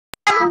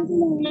Good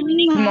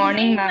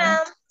morning,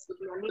 ma'am.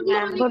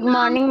 Good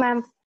morning,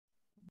 ma'am.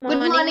 Good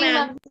morning,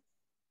 ma'am.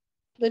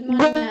 Good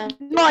morning, ma'am.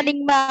 Good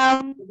morning,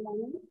 ma'am.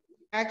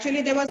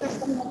 Actually, there was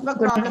some network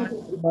Good problem.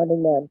 morning.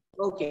 Morning, ma'am.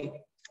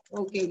 Okay.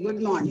 Okay.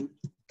 Good morning.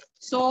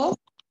 So,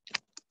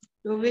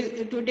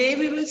 today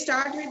we will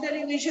start with the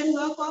revision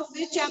work of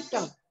which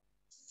chapter?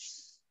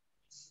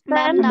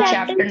 Ma'am,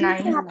 Chapter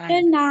 9.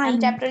 Chapter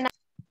 9.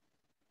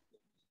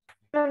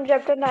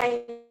 Chapter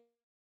 9.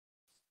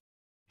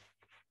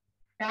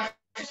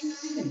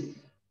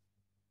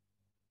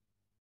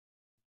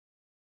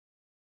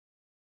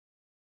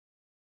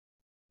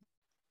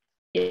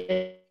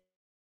 Yes.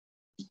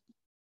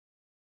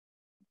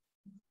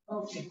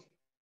 Okay.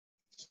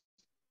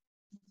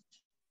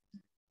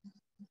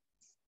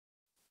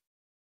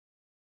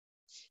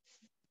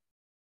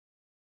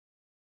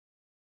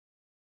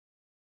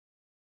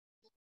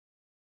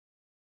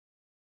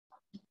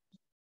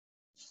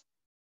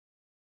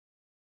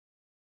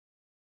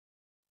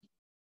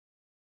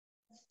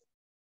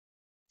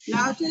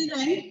 Now,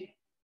 children,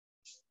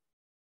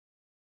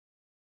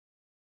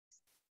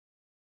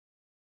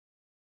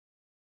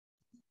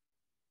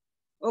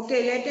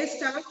 okay, let us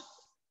start.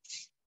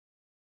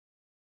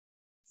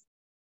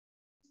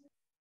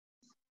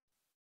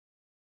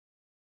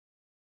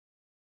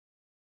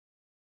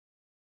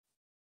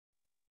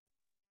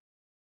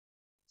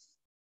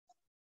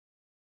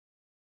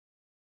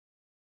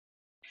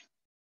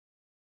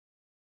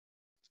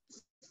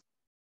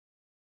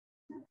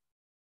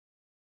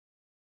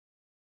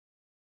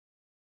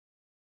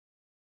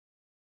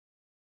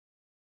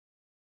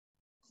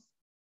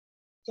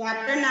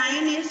 Chapter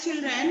 9 is,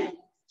 children,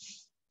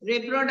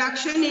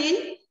 reproduction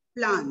in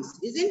plants,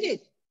 isn't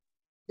it?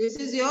 This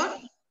is your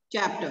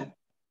chapter.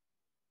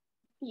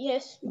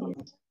 Yes.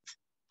 Okay.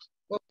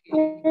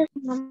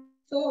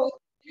 So,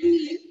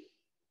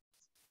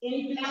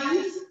 in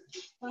plants,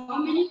 how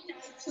many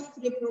types of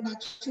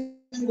reproduction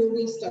do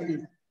we study?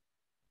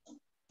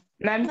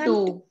 Ma'am,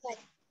 2.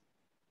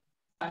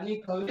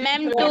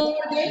 Ma'am, What two.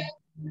 are they?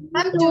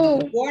 What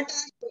are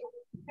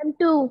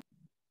they?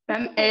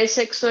 Ma'am,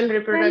 asexual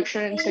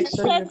reproduction and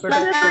sexual Sexual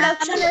reproduction.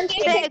 reproduction and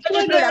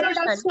sexual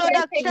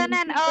reproduction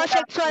and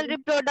asexual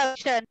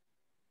reproduction.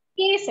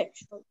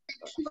 Asexual.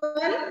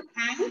 Sexual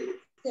and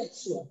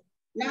sexual.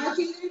 Now,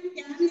 children,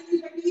 can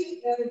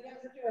anybody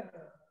just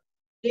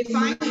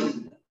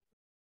define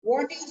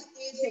what is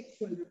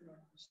asexual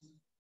reproduction?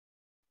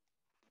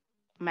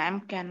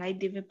 Ma'am, can I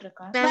Divya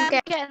Prakash? Ma'am,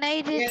 can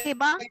I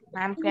Riba?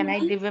 Ma'am, can I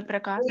Divya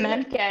Prakash?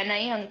 Ma'am, can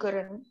I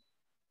Ankuran?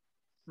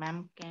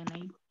 Ma'am, can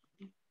I?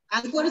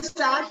 Ankur,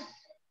 start.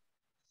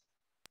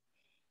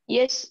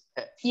 Yes,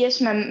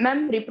 ma'am.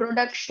 Ma'am,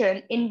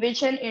 reproduction in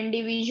which an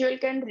individual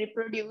can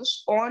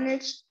reproduce on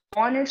its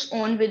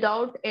own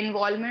without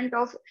involvement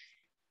of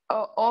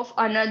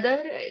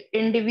another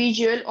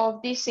individual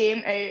of the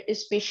same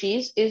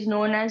species is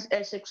known as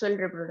asexual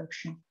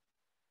reproduction.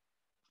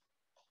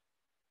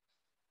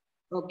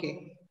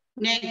 Okay.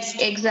 Next.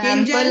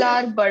 Example Kinjal.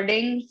 are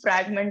budding,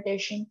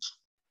 fragmentation.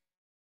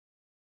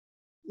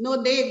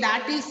 No,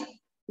 that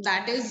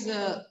is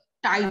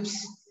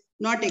types,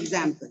 not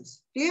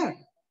examples. Clear?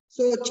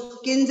 So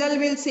Kinjal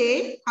will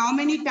say how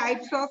many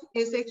types of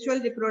asexual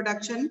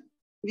reproduction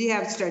we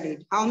have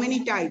studied. How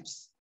many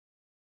types?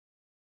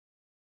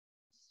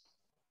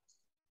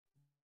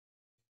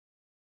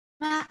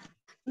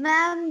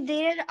 Ma'am,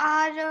 there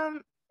are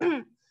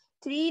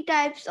 3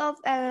 types of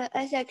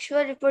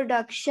asexual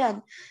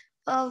reproduction.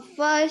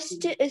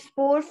 First,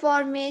 spore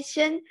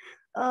formation,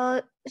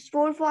 and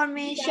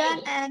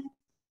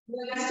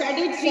We have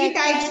studied 3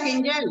 types,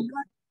 Kinjal.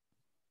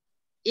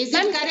 Is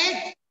it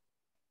correct?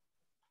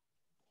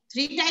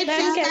 3 types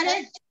is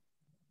correct.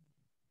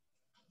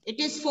 It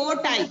is 4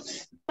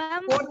 types.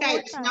 4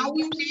 types. Now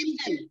you name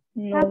them.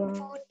 No.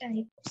 4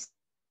 types.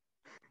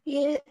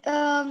 Yeah,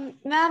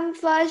 ma'am,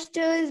 first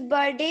is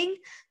budding,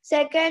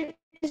 second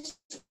is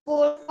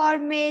spore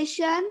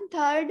formation,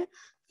 third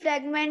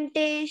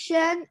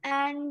fragmentation,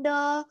 and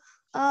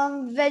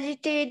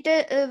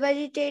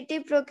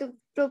vegetative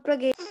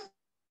propagation.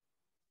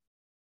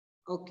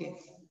 Okay.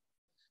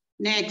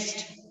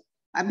 Next.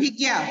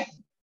 Abhigya,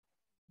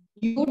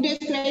 you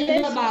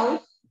describe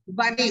about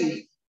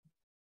budding.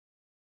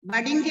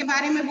 Budding के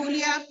बारे में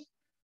बोलिए आप.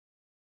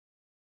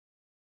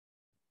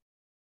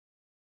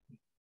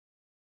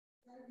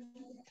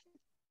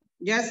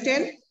 Just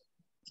tell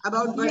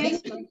about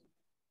budding.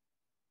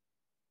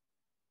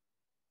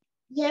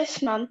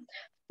 Yes, ma'am.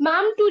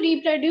 Ma'am, to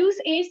reproduce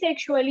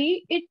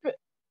asexually, it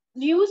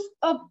produces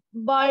a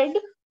bud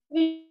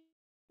which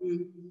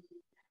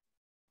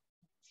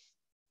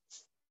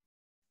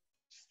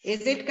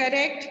Is it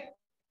correct?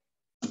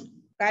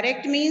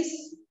 Correct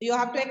means you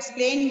have to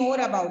explain more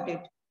about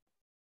it.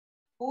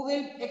 Who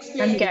will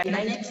explain? Can The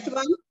I? next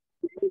one.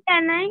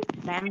 Can I?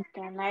 Ma'am,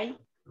 can I?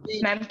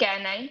 Ma'am,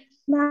 can I?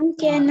 Ma'am,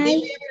 can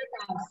I?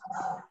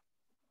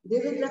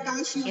 Divya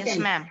Prakash, you Yes,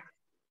 can. ma'am.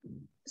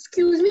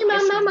 Excuse me,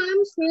 ma'am. Yes, Ma'am, ma'am.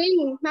 I'm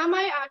saying, ma'am,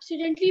 I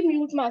accidentally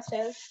mute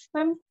myself.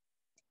 Ma'am.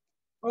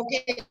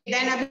 Okay,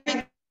 then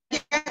Abhigya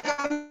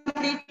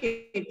complete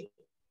it.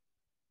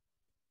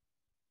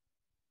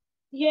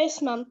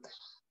 Yes, ma'am.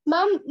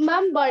 But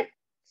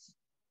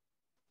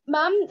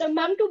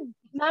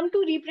to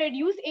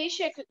reproduce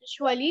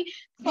asexually,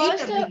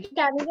 first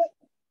cancer.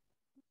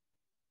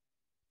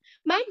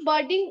 Ma'am,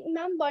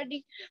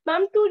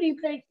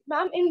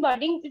 in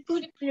budding to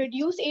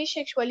reproduce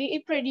asexually,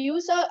 it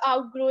produce a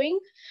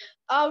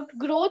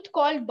outgrowth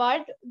called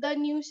bud. The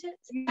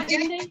nuisance You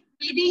just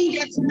reading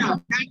just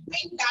now.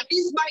 That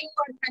is why you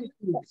are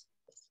confused.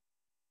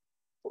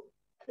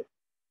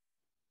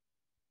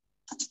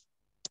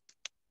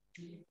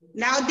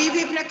 Now,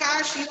 Divya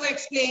Prakash, you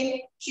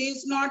explain. She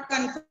is not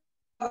confirmed.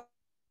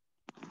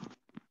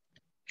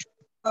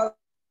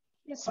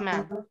 Yes,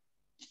 ma'am.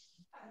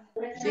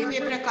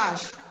 Divya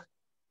Prakash.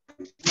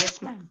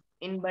 Yes, ma'am.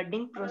 In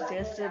budding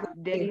process,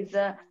 there is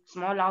a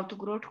small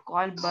outgrowth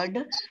called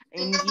bud.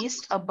 In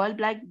yeast, a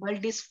bulb-like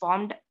bud is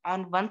formed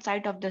on one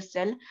side of the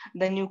cell.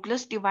 The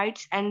nucleus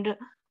divides and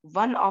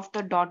one of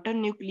the daughter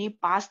nuclei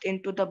passed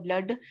into the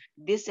blood.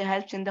 This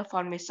helps in the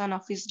formation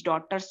of his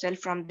daughter cell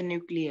from the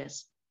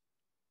nucleus.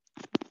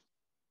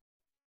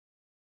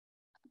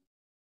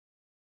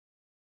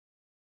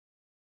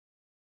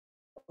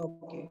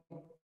 Okay.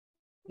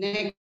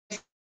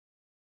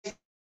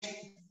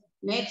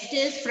 Next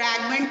is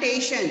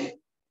fragmentation.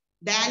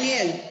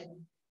 Daniel,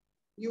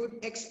 you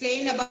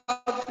explain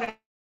about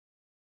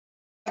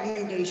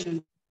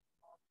fragmentation.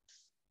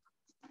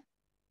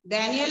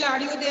 Daniel, are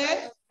you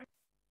there?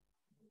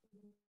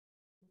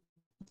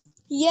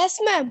 Yes,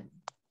 ma'am.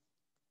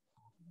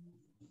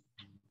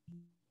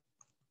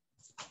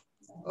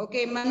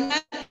 Okay,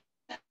 Manna,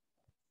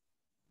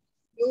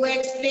 you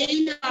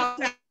explain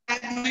about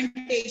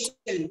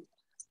fragmentation.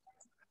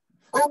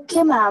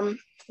 Okay, ma'am.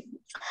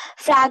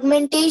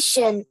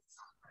 Fragmentation,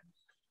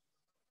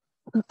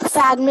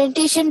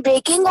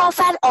 breaking of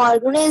an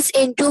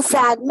organism into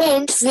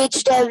fragments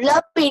which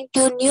develop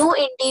into new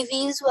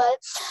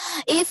individuals.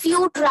 If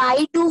you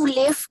try to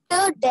lift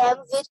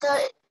them with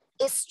a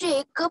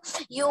stick,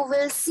 you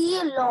will see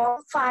a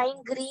long,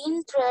 fine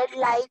green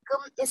thread-like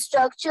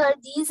structure.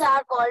 These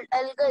are called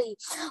algae.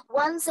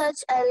 One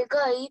such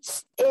algae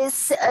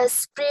is a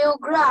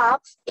spirogra.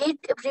 It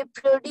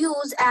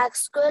reproduces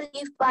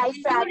axially by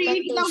You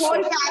read the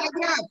whole fragmentation.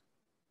 paragraph.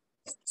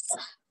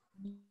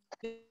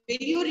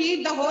 Did you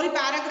read the whole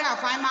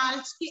paragraph? I'm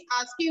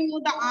asking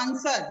you the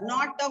answer,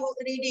 not the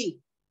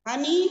reading.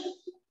 Honey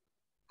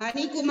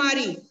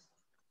Kumari.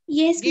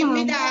 Yes, Give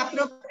me ma'am. the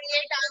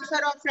appropriate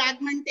answer of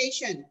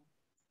fragmentation.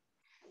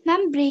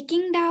 Ma'am,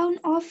 breaking down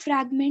of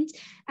fragments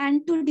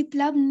and to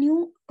develop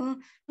new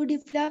ma'am,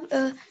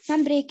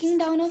 breaking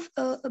down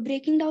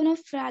of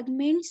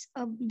fragments,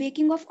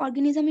 breaking of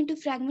organism into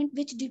fragment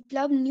which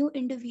develop new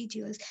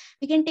individuals.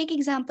 We can take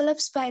example of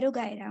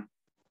Spirogyra.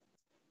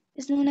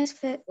 Is known as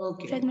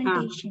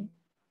fragmentation.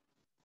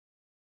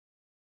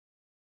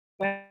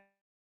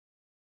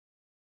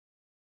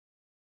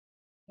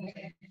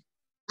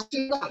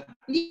 You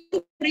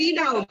read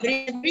out.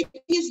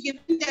 Everything is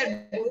given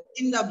there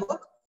in the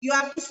book. You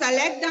have to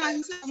select the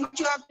answer which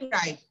you have to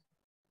write.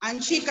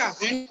 Anshika,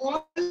 and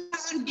all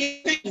are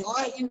given,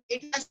 or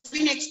it has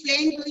been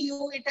explained to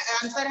you,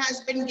 answer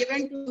has been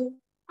given to you.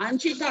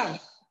 Anshika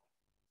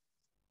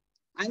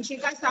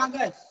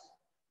Sagar,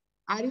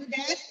 are you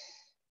there?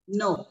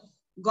 No.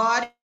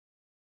 Gauri?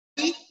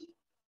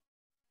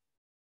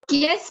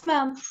 Yes,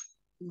 ma'am.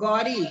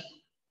 Gauri,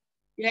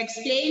 you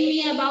explain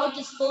me about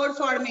spore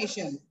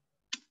formation.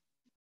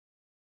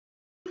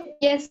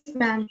 Yes,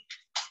 ma'am.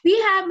 We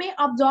may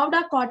absorbed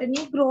a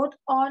cottony growth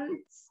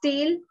on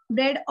stale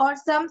bread or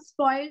some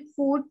spoiled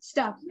food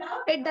stuff.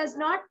 It does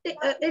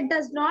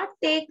not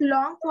take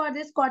long for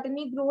this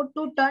cottony growth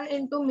to turn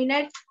into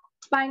minute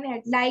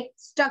spinette-like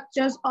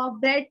structures of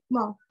bread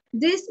mouth.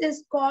 This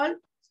is called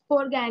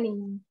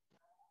sporganing,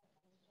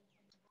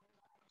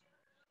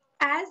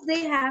 as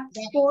they have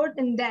spores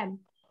in them.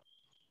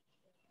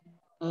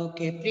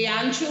 Okay,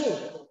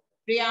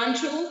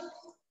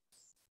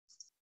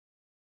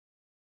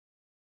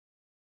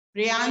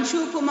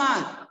 Priyanshu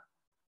Kumar,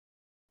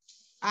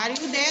 are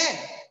you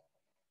there?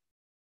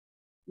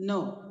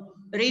 No.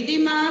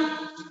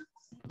 Ridhima?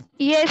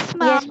 Yes,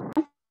 ma'am.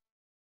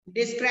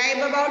 Describe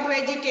about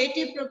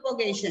vegetative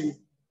propagation.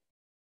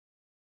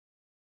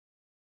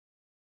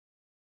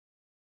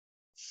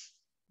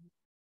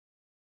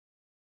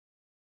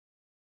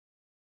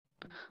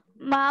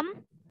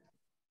 Ma'am,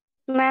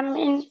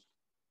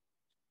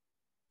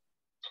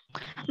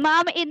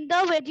 in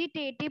the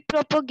vegetative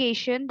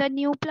propagation, the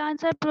new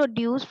plants are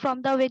produced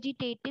from the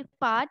vegetative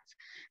parts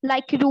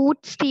like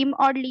roots, stem,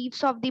 or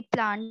leaves of the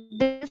plant.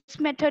 This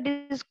method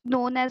is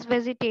known as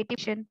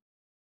vegetation.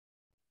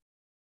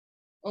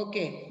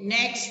 Okay,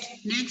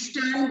 next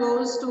turn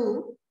goes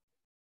to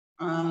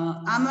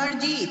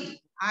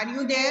Amarjeet. Are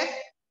you there?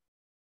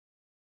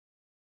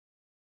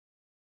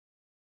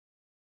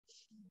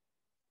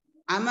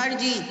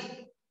 Amarjeet.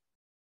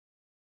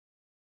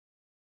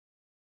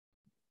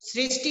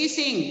 Srishti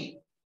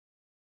Singh.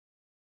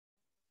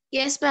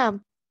 Yes,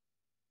 ma'am.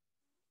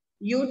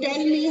 You tell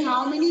me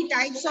how many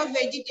types of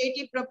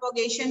vegetative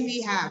propagation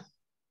we have.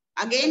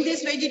 Again,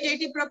 this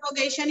vegetative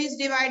propagation is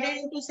divided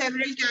into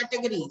several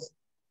categories.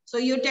 So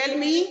you tell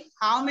me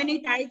how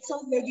many types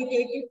of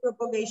vegetative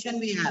propagation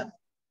we have.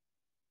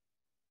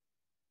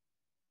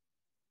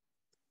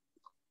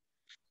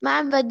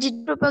 Ma'am,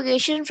 vegetative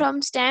propagation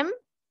from stem,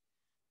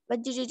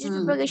 vegetative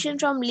propagation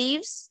from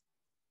leaves,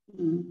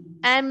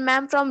 and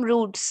ma'am from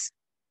roots.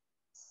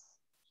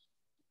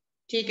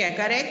 ठीक है,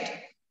 correct?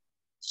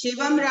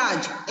 Shivam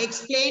Raj,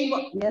 explain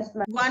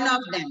one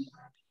of them.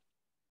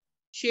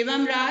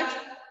 Shivam Raj.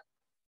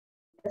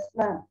 Yes,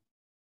 ma'am.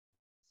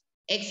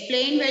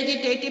 Explain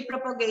vegetative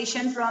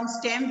propagation from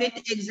stem with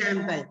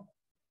example.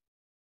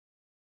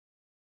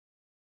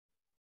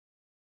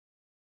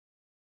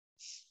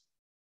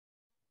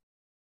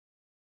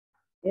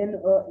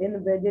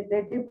 In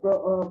vegetative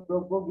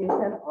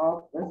propagation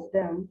of the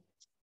stem,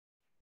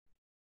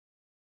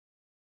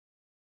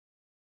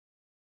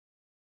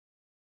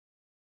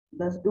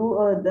 the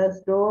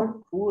stored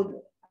food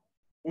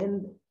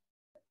in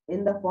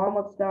the form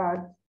of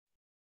starch.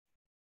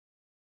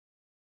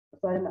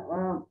 Sorry,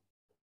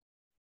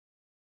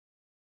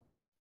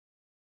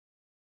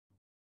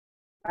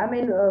 I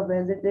mean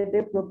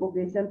vegetative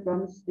propagation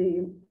from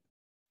stem.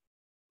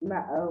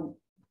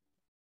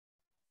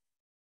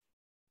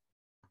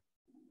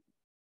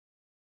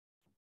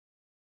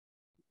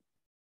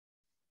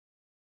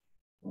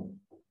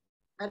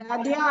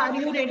 Aradhya, are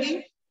you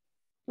ready?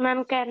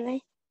 Ma'am, can I?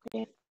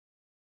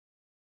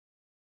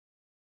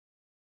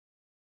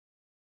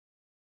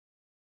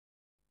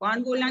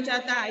 कौन बोलना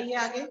चाहता है? आइए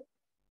आगे.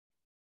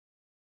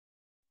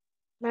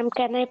 Ma'am,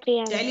 can I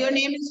Priyansu? Tell your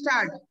name and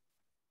start.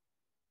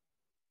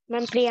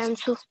 Ma'am,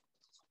 Priyansu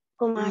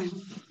Kumar.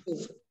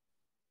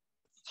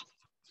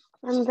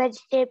 Ma'am,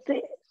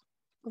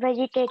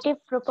 vegetative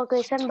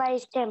propagation by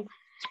stem.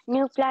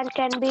 New plant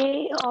can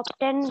be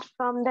obtained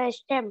from the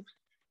stem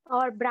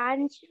or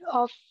branch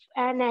of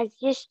an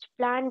existing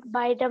plant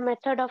by the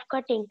method of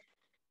cutting.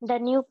 The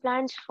new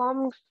plants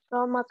formed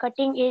from a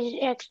cutting is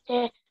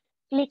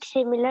exactly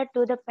similar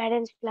to the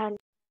parent plant.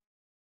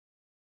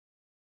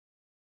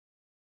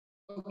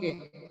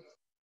 Okay.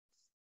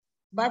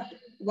 But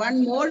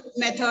one more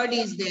method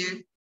is there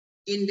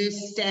in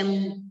this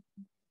stem.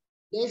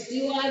 Yes,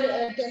 you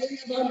are telling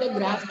about the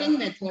grafting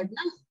method,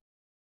 no?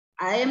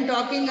 I am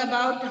talking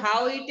about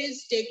how it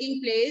is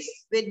taking place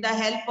with the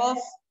help of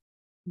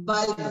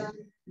bulb,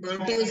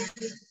 that is,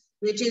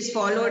 which is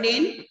followed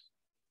in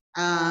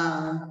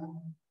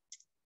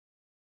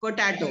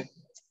potato.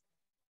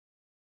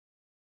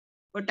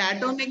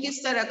 Potato में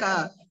किस तरह का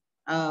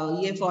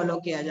ये follow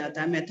किया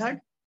जाता है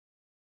method?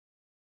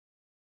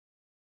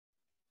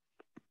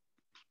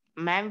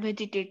 Ma'am,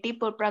 vegetative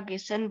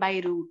propagation by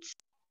roots.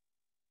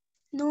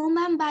 No,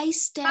 ma'am, by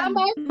stem.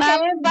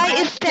 Ma'am,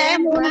 by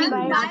stem. only.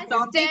 By The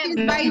topic is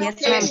stem. by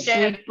Yes, ma'am.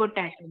 stem. Sweet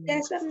potato.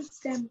 Yes, ma'am,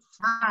 stem.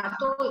 हाँ,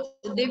 तो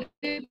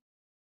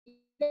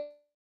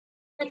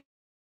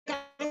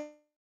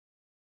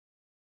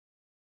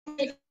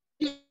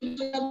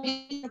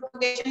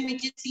propagation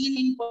which is seen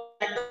in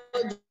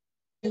potato,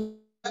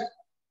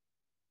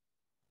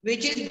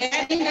 which is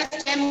there in the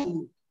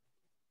stem.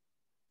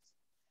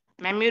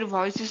 Ma'am, your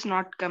voice is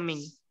not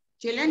coming.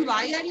 Children,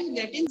 why are you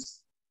getting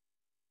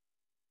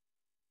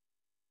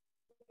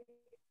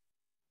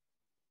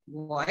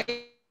voice?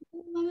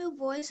 Ma'am, your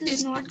voice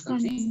is not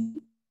coming.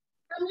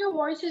 Ma'am, your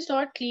voice is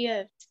not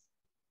clear.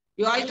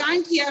 You all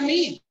can't hear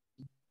me.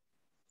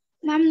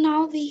 Ma'am,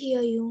 now we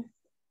hear you.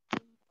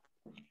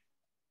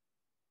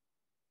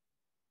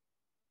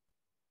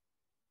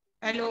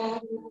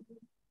 Hello.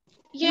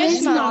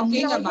 Yes, I'm ma'am.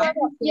 talking about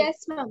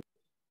Yes, ma'am.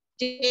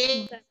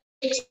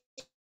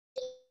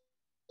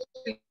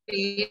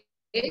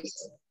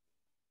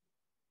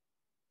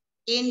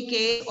 in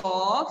case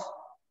of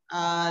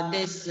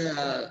this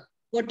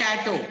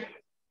potato,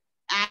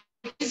 and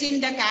it is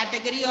in the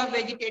category of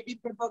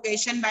vegetative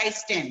propagation by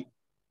stem.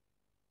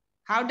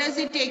 How does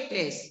it take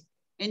place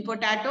in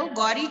potato?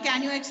 Gauri,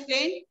 can you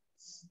explain?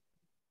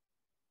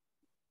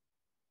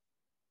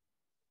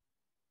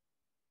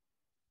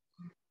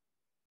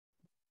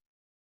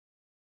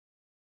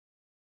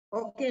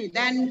 Okay,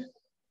 then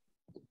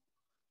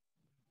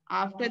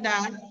after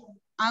that,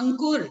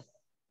 Ankur,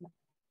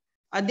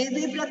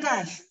 Aditya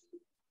Prakash.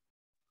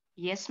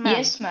 Yes, ma'am.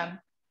 Yes, ma'am.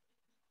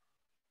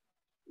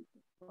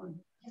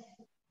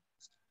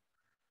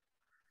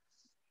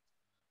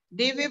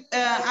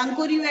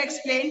 Ankur, you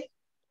explain,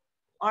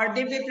 or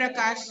Divya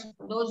Prakash,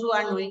 those who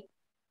are knowing.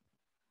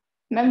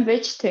 Ma'am,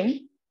 which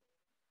thing?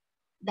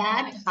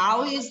 That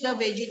how is the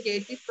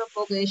vegetative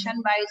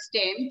propagation by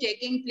stem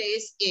taking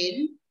place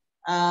in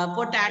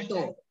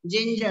potato,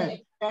 ginger,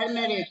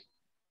 turmeric?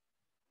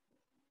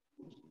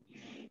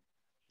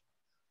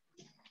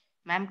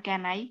 Ma'am,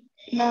 can I?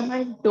 Ma'am,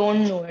 I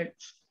don't know it.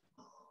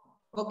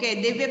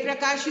 Okay, Divya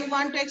Prakash, you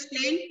want to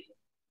explain?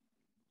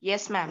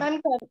 Yes, ma'am.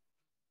 Ma'am,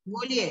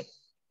 Boliye.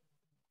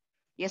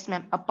 Yes,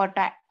 ma'am. A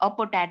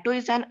potato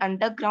is an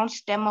underground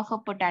stem of a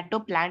potato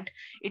plant.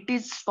 It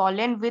is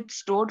swollen with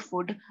stored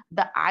food.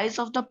 The eyes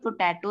of the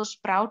potato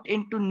sprout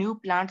into new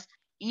plants.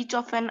 Each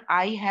of an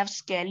eye have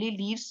scaly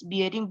leaves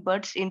bearing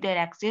buds in their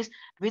axis,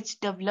 which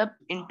develop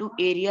into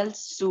aerial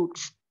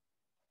shoots.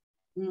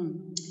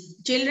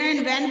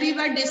 Children, when we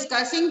were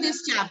discussing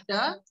this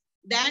chapter,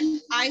 then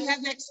I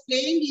have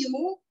explained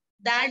you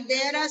that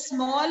there are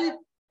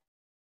small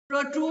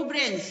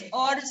protuberance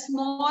or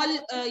small,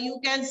 you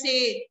can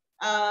say,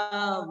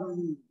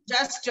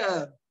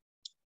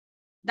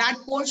 that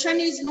portion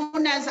is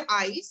known as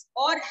eyes.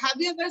 Or have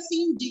you ever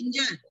seen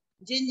ginger?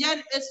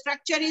 Ginger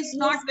structure is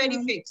not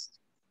very fixed.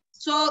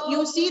 So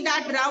you see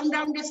that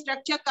round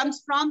structure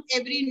comes from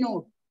every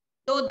node.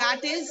 So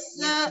that is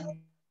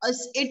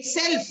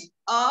itself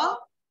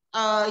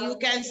you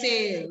can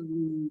say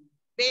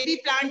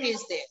baby plant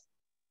is there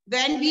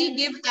when we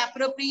give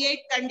appropriate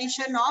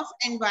condition of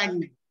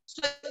environment.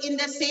 So in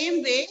the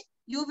same way,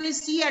 you will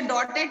see a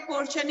dotted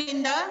portion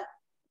in the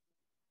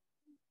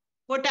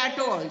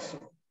potato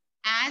also.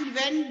 And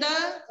when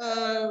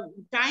the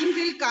time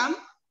will come,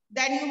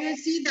 then you will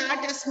see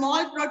that a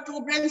small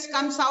protuberance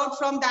comes out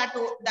from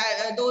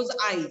those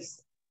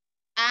eyes.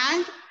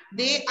 And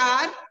they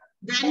are,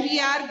 when we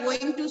are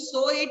going to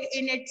sow it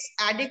in its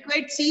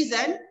adequate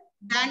season,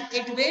 then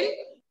it will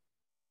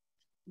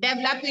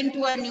develop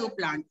into a new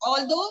plant.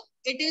 Although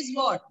it is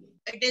what?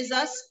 It is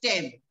a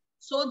stem.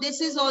 So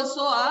this is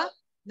also a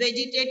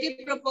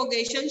vegetative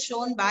propagation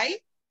shown by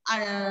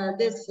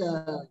this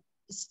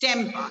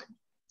stem part.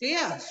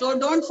 Clear? So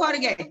don't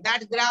forget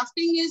that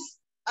grafting is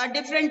a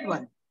different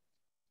one.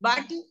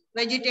 But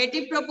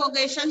vegetative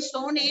propagation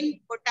shown in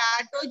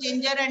potato,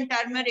 ginger and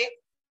turmeric,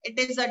 it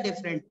is a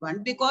different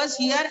one because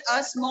here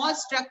a small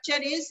structure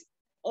is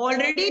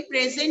already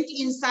present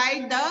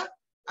inside the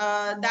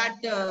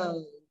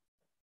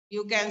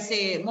you can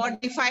say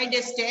modified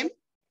stem,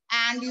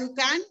 and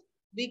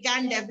we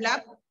can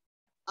develop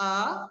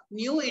a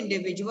new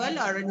individual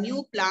or a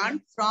new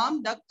plant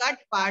from the cut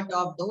part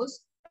of those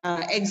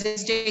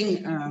existing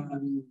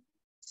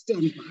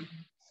stem part.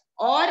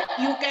 Or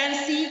you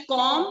can see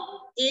comb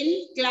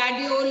in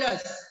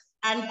gladiolus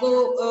and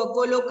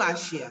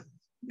colocasia.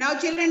 Now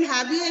children,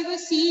 have you ever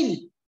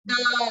seen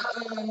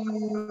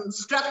the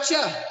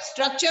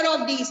structure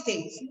of these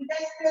things? You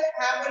just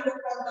have a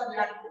look on the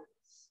blackboard.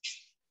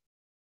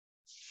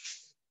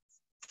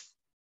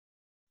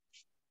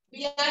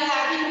 We are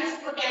having these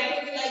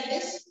potatoes like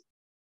this,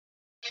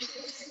 and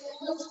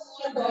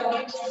small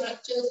dotted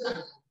structures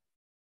are,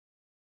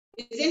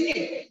 isn't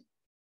it?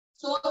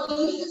 So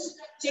these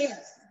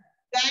structures,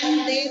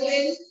 when they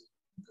will,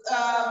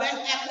 when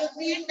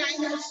appropriate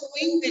time of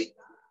sowing will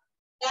come,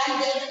 then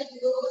they will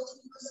grow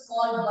through a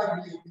small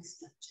bud-like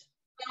structure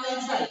from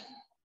inside.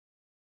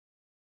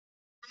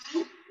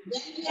 And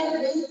when we are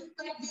going to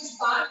cut this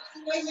part,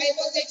 when I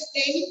was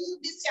explaining you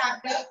this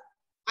chapter,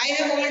 I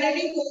have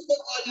already told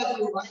all of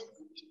you.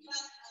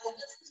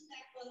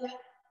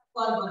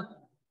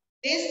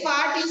 This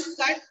part is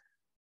cut,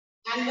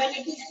 and when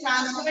it is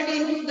transferred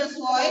into the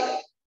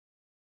soil,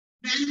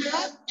 when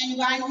the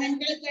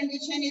environmental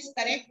condition is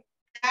correct,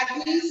 that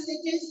means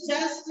it is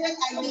just at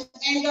the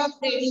end of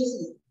rainy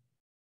season,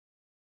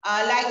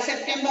 like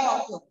September,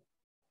 October.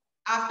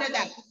 After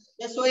that,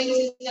 the sowing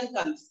season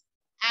comes.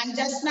 And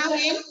just now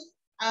in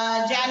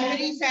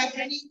January,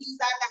 February, these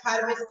are the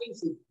harvesting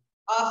season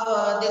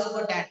of this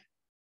potato.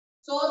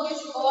 So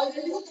this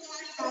already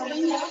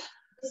having a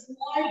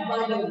small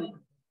bud.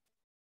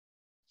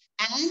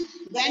 And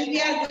when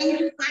we are going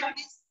to cut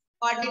this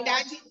or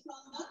detach it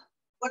from the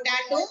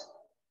potato,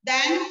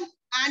 then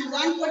and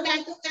one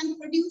potato can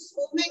produce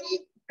so many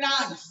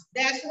plants.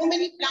 There are so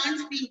many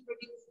plants being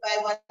produced by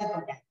one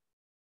potato.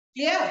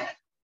 Clear?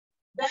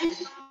 Then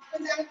after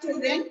that,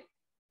 children,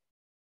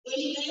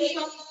 in case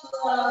of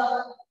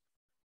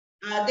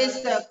this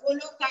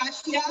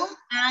colocasia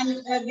and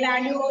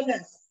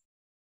gladiolus,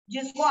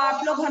 जिसको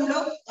आप लोग हम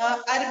लोग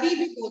अरबी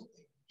भी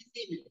बोलते हैं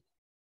हिंदी में,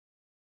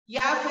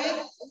 या फिर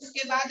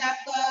उसके बाद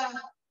आपका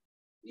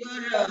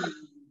your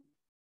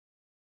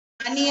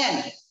onion.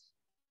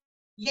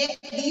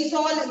 These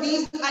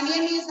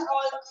onion is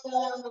all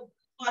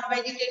for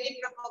vegetative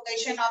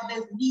propagation of the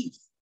leaves.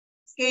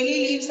 Scaly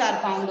leaves are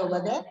found over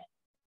there.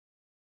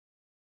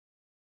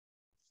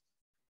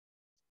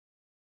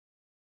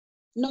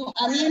 No,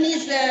 onion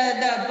is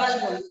the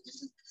bulb. This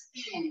is the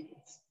stem.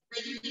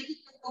 Vegetative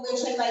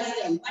propagation by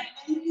stem. But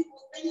when we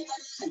open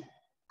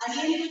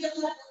onion is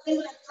open, there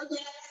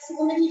are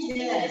so many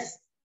layers.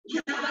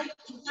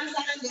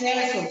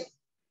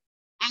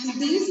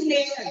 And these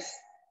layers,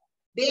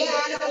 they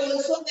are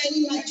also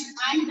very much.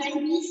 And when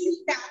we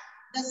see that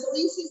the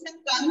sowing season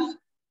comes,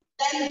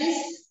 then this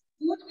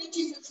food which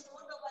is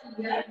stored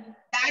over here,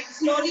 that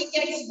slowly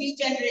gets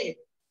degenerated.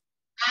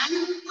 And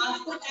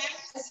after that,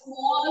 a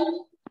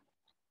small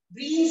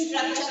green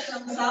structure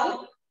comes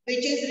out,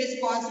 which is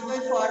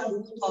responsible for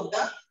growth of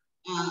the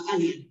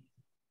onion.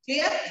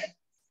 Clear?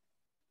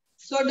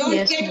 So don't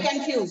get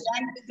confused.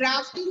 And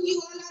grafting,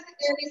 you all are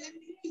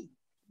remembering.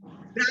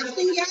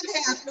 Grafting याद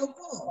है आप लोग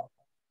को?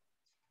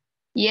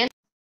 Yes.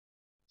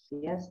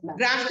 Yes, ma'am.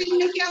 Grafting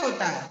में क्या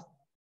होता है?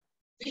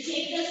 We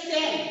take the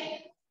stem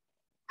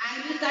and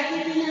we cut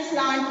it in a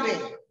slant way.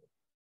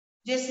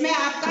 जिसमें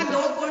आपका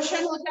दो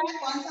पोर्शन होता है,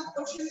 कौन सा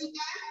पोर्शन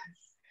होता है?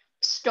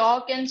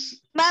 Stock and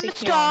Ma'am, Scion.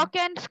 stock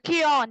and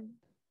scion.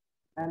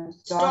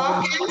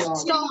 Stock and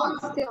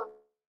Stock. scion.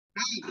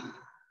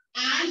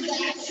 And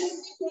that should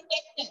be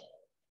protected.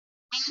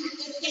 And it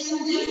can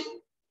be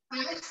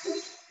patched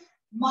with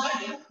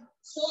mud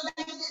so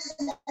that this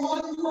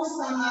wall will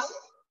come out.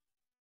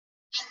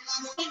 And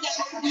after that,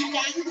 we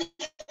can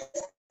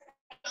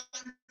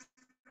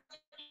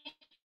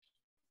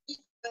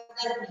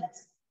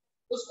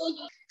उसको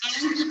and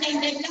we can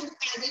develop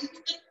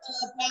identical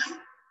plant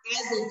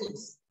as it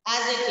is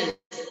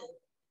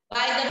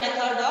by the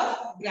method of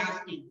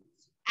grafting.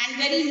 And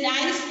very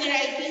nice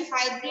variety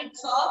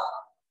hybrids of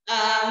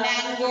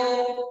mango,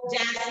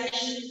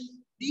 jasmine,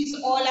 these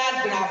all are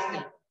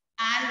grafted.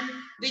 And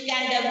we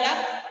can develop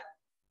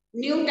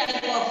new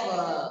type of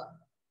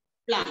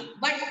plant.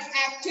 But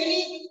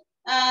actually,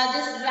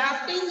 this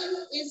grafting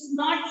is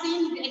not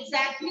seen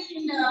exactly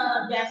in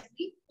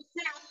jasmine.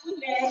 इससे आपको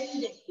layering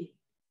देखिए.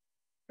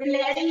 तो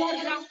layering और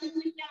grafting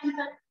में क्या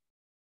अंतर?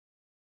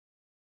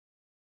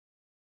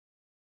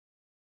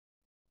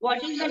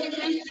 What is the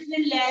difference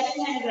between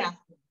layering and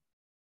grafting?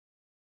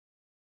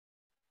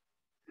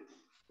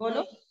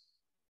 बोलो.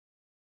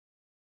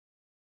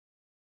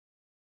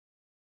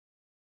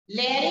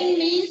 Layering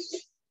means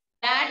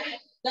that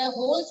the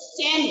whole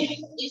stem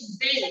is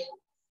bent,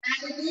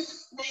 and it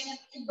is like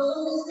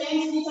those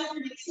stems which are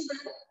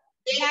flexible,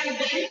 they are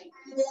bent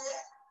and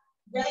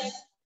they are just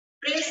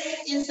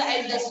pressed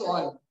inside the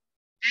soil.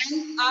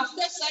 And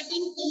after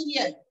certain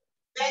period,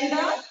 when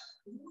the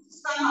roots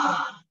come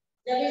out,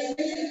 जब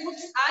इसमें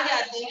roots आ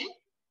जाते हैं,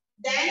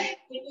 then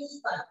it is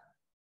cut.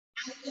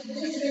 And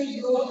this will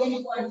grow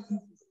into a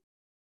new.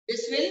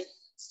 This will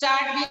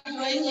start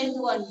growing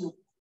into a new.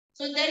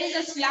 So there is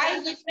a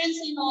slight difference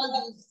in all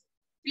these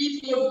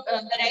three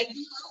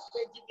varieties of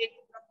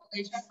vegetative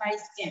propagation by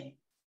stem.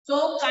 So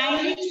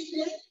kindly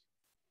children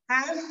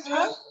have a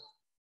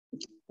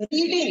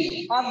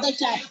reading of the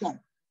chapter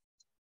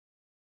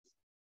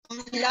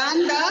and learn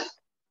the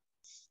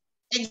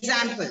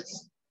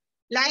examples.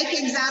 Like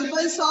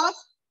examples of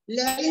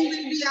layering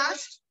will be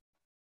asked.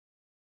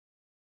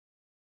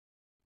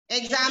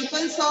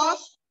 Examples of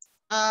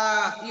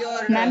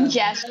your Ma'am,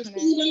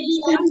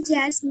 jasmine. Ma'am,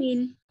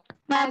 jasmine.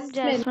 Ma'am,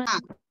 jasmine.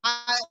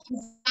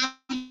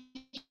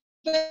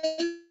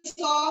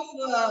 Of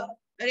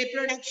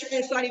reproduction,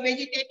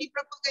 vegetative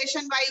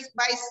propagation by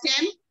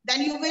stem,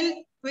 then you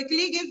will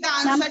quickly give the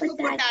answer to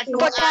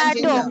potato and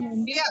ginger.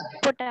 Clear?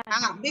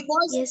 Potato.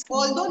 Because Yes,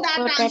 although that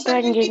Potato answer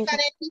and will be ginger.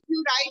 correct if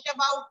you write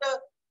about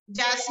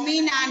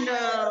jasmine and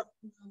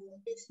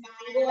this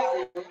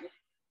mango,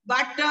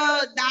 but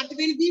that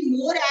will be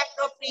more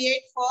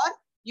appropriate for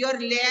your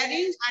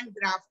layering and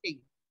grafting.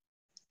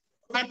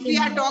 But we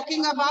are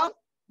talking about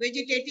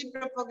vegetative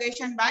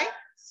propagation by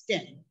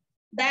stem.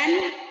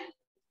 Then,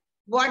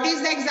 what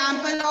is the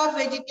example of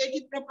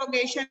vegetative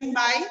propagation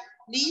by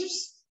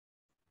leaves?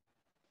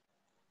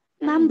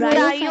 Ma'am,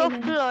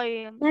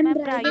 Bryophyllum. Ma'am,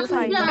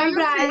 bryophyllum.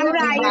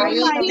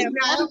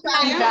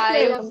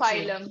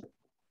 Bryophyllum.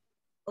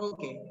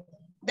 Okay.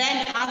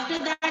 Then after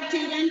that,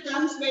 children,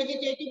 comes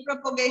vegetative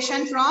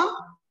propagation from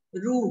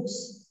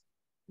roots.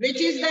 Which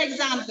is the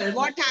example?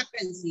 What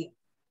happens here?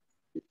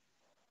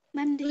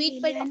 Ma'am,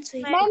 Sweet potato.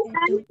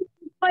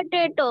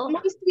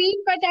 Ma'am, sweet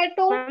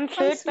potato. Ma'am,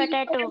 sweet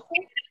potato.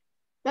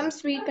 Ma'am,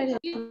 sweet potato.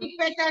 Sweet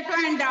potato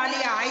and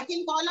dahlia. I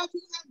think all of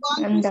you have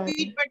gone And through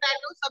sweet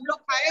potato. सब लोग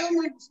खाए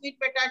होंगे sweet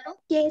potato.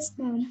 Yes,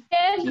 ma'am.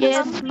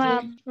 Yes,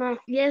 ma'am.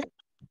 Yes.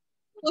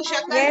 तो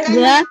शकरकंद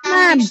या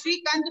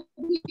मिश्रीकंद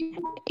भी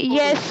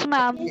Yes,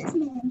 ma'am.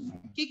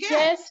 ठीक है?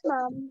 Yes,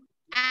 ma'am.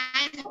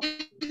 And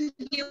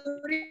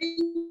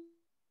during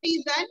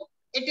season,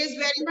 it is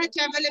very much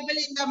available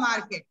in the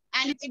market,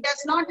 and it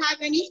does not have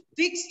any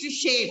fixed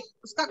shape.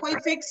 उसका कोई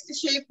fixed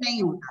shape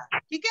नहीं होता,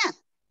 ठीक है?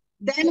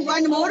 Then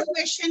one more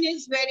question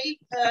is very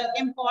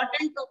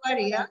important over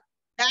here.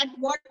 That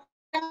what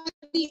are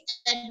the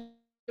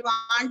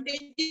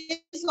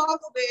advantages of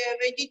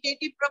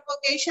vegetative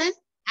propagation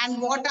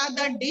and what are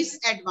the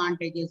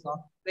disadvantages of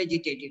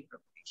vegetative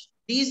propagation?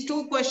 These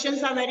two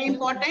questions are very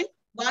important.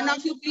 One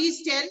of you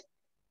please tell.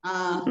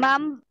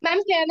 Ma'am, Can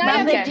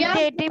I?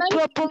 vegetative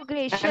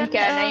propagation.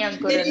 Can I,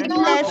 Ankurana?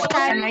 Less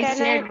time. Can I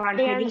say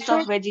advantages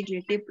of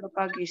vegetative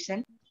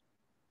propagation?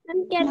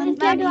 Ma'am,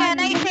 can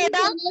I say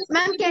the?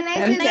 Ma'am, can I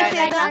Ma'am, say the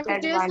can I-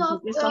 advantages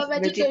of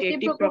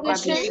vegetative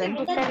propagation?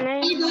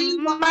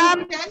 Ma'am,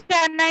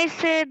 can I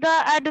say the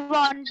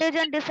advantage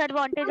and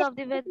disadvantage of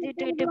the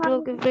vegetative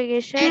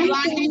propagation?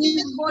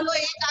 Advantages बोलो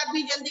एक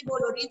आदमी जल्दी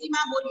बोलो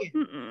रीतिमा बोलिए.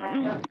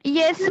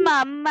 Yes,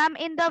 ma'am. Ma'am,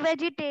 in the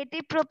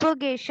vegetative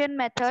propagation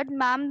method,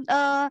 ma'am,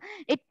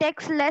 it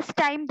takes less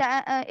time.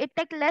 It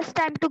takes less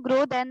time to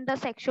grow than the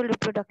sexual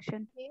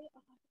reproduction.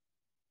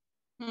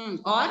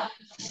 और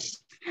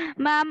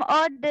ma'am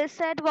और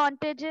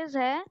disadvantages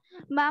है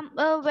ma'am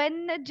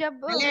when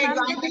जब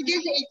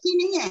एडवांटेजेस एक ही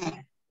नहीं है.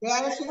 There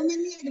are so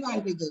many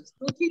advantages.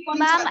 2-3 points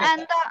Ma'am, are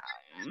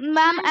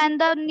and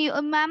there. the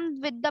new ma'am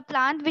with the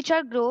plant which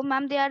are grow,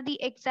 ma'am, they are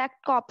the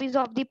exact copies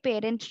of the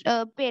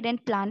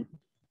parent plant.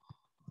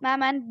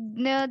 Ma'am,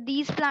 and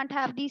these plant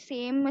have the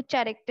same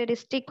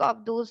characteristic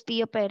of those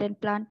the parent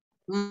plant.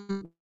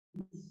 Hmm.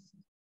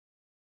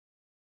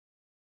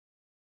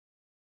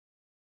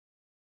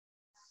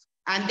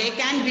 And they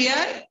can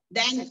bear.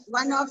 Then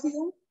one of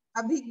you,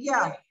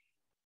 Abhigya,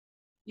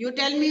 you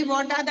tell me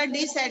what are the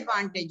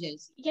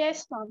disadvantages.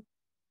 Yes, ma'am.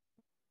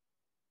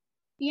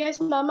 Yes,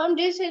 ma'am. Ma'am,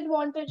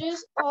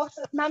 disadvantages of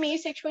ma'am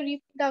asexual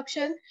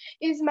reproduction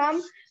is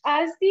ma'am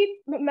as the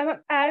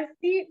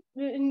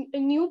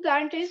new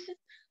plant is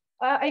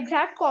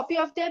exact copy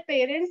of their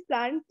parent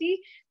plant. The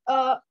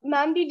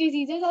ma'am the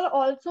diseases are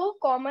also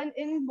common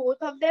in both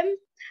of them,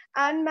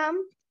 and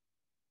ma'am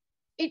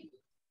it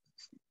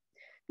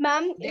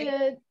ma'am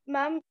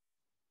ma'am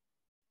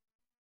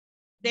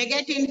They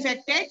get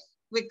infected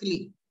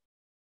quickly.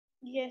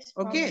 yes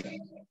ma'am. Okay.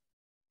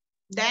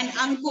 Then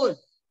Ankur,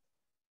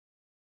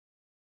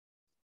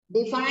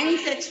 define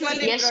sexual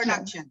Yes, ma'am.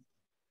 reproduction.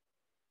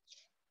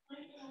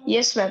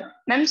 Yes, ma'am.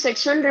 Ma'am,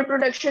 sexual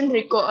reproduction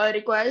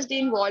requires the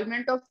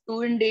involvement of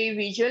two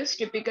individuals,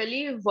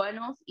 typically one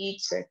of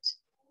each sex.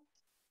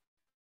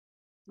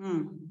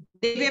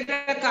 Divya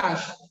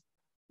Prakash,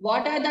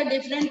 what are the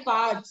different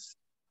parts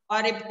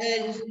or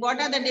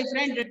what are the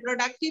different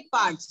reproductive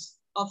parts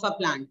of a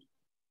plant?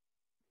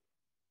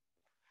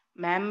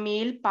 Ma'am,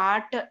 male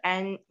part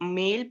and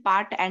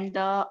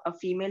the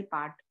female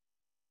part.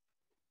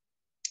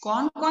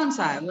 कौन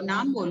सा है वो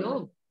नाम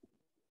बोलो.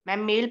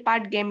 Ma'am, male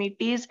part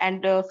gametes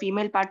and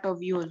female part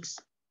ovules.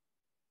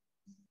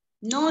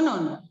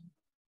 No.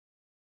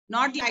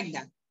 Not like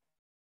that.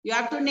 You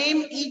have to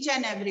name each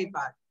and every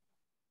part.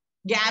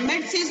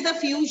 Gametes is the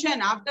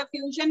fusion. After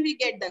fusion, we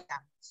get the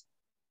gametes.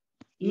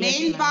 Yes,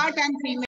 male part and female